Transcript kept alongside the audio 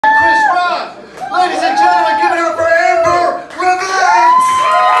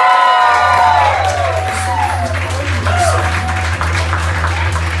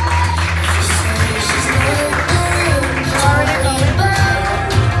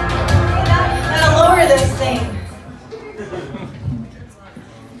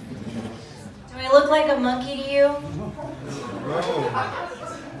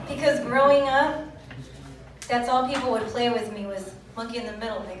That's all people would play with me was monkey in the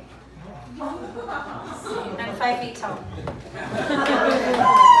middle. Like, I'm 5 feet tall.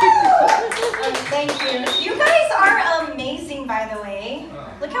 Thank you. You guys are amazing, by the way.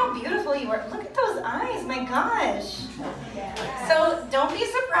 Look how beautiful you are. Look at those eyes, my gosh. So don't be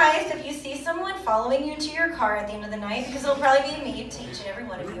surprised if you see someone following you to your car at the end of the night, because it'll probably be me to each and every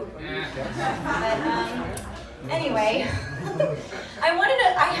one of you. But anyway,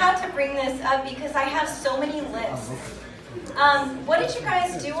 I had to bring this up because I have so many lists. What did you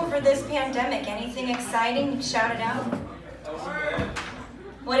guys do over this pandemic? Anything exciting? Shout it out.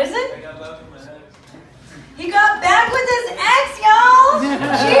 What is it? He got back with his ex, y'all!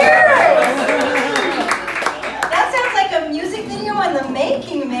 Cheers! That sounds like a music video in the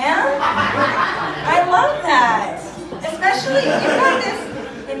making, man. I love that. Especially, you got this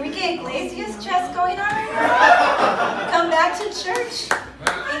Enrique Iglesias chest going on right now. Come back to church.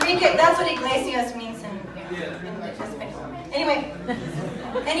 Enrique, that's what Iglesias means in Spanish. Anyway,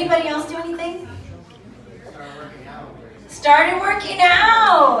 anybody else do anything? Started working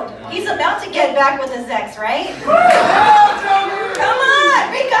out. He's about to get back with his ex, right? Come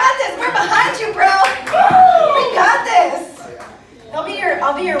on, we got this. We're behind you, bro. We got this. I'll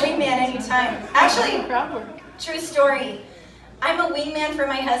be your wingman anytime. Actually, true story. I'm a wingman for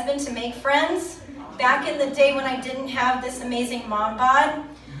my husband to make friends. Back in the day when I didn't have this amazing mom bod,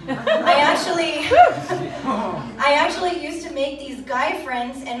 I actually used to make these guy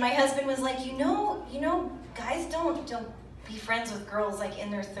friends, and my husband was like, you know, guys don't be friends with girls like in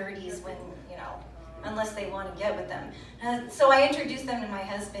their 30s when, unless they want to get with them. So I introduced them to my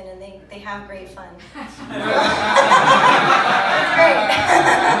husband, and they have great fun. It's great.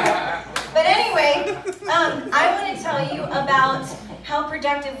 But anyway, I want to tell you about how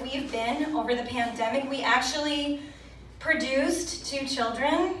productive we've been over the pandemic. We actually produced 2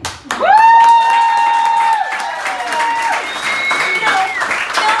 children. But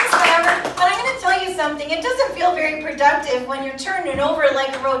I'm going to tell you something. It doesn't feel very productive when you're turning over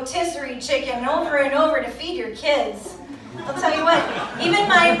like a rotisserie chicken over and over to feed your kids. I'll tell you what, even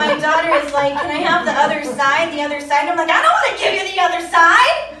my daughter is like, can I have the other side? I'm like, I don't want to give you the other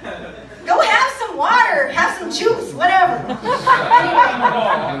side. Go have some water, have some juice, whatever. Anyway,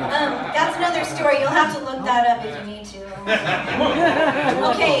 that's another story. You'll have to look that up if you need to.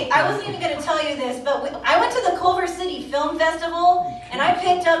 Okay, I wasn't even going to tell you this, but I went to the Culver City Film Festival, and I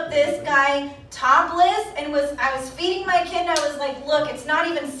picked up this guy topless, and I was feeding my kid, and I was like, look, it's not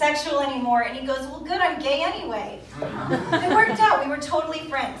even sexual anymore. And he goes, well, good, I'm gay anyway. It worked out. We were totally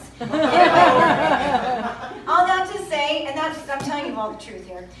friends. Anyway, all that to say, and I'm telling you all the truth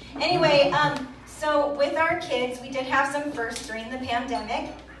here. Anyway, so with our kids, we did have some firsts during the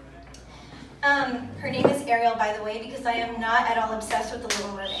pandemic. Her name is Ariel, by the way, because I am not at all obsessed with the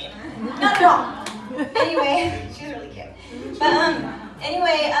Little Mermaid. Not at all. Anyway, she's really cute. But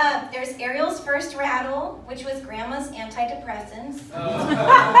anyway, there's Ariel's first rattle, which was Grandma's antidepressants. It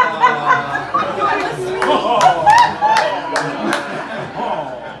was sweet.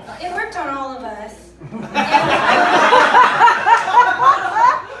 It worked on all of us.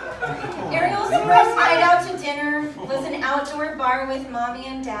 Ariel's first night out to dinner was an outdoor bar with Mommy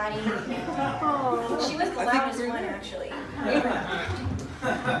and Daddy. She was the loudest one, actually.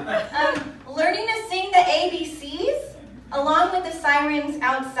 Learning to sing the ABCs along with the sirens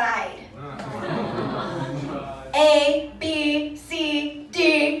outside. A, B, C,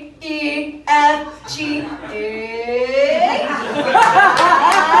 D, E, F, G, A.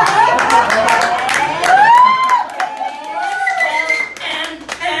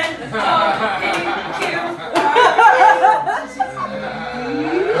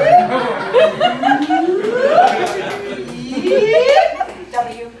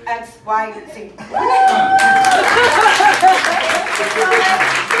 W, X, Y, Z.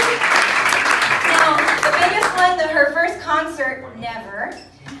 Now, the biggest one, her first concert, never.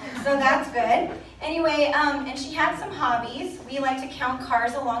 So that's good. Anyway, and she had some hobbies. We like to count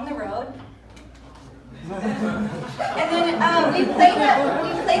cars along the road. And then we played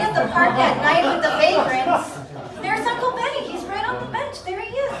at the park at night with the vagrants. There's Uncle Benny. He's right on the bench. There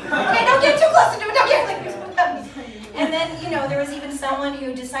he is. Okay, don't get too close to him. Don't get And then, there was even someone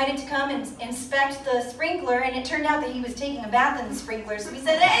who decided to come and inspect the sprinkler, and it turned out that he was taking a bath in the sprinkler. So we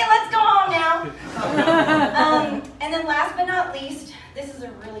said, hey, let's go home now. And then last but not least, this is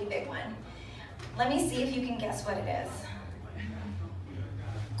a really big one. Let me see if you can guess what it is.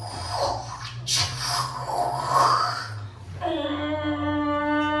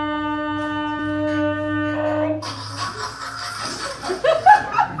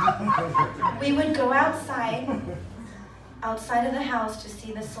 We would go outside of the house to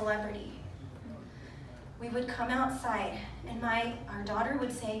see the celebrity. we would come outside, and our daughter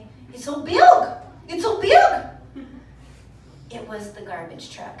would say, "It's so big! It's so big!" It was the garbage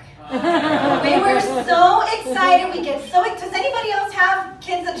truck. We were so excited. We get so excited. Does anybody else have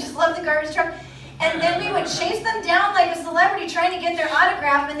kids that just love the garbage truck? And then we would chase them down like a celebrity trying to get their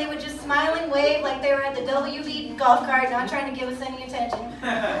autograph, and they would just smile and wave like they were at the WB golf cart, not trying to give us any attention.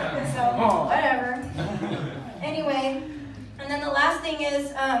 So, whatever. Anyway, and then the last thing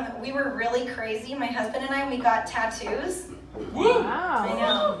is, we were really crazy. My husband and I, we got tattoos. Wow. I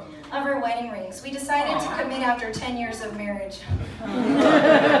know. Of our wedding rings. We decided to commit after 10 years of marriage.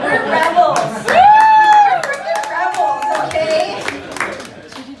 We're rebels. We're freaking rebels, okay?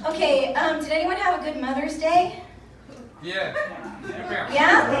 Okay, did anyone have a good Mother's Day? Yeah.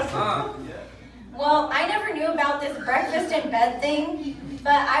 Yeah? Well, I never knew about this breakfast in bed thing,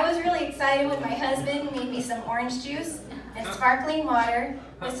 but I was really excited when my husband made me some orange juice and sparkling water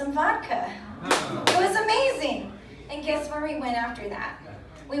with some vodka. It was amazing. And guess where we went after that?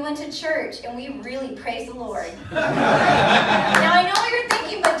 We went to church, and we really praised the Lord. Now, I know what you're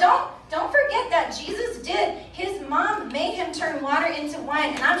thinking, but don't forget that Jesus did. His mom made him turn water into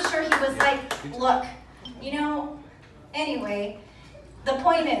wine, and I'm sure he was like, look, anyway, the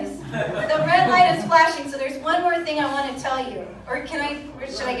point is, the red light is flashing, so there's one more thing I want to tell you. Or should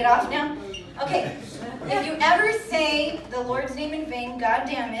I get off now? Okay, if you ever say the Lord's name in vain, God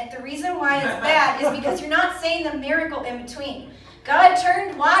damn it, the reason why it's bad is because you're not saying the miracle in between. God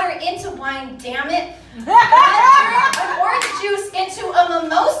turned water into wine, damn it. God turned an orange juice into a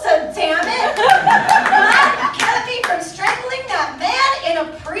mimosa,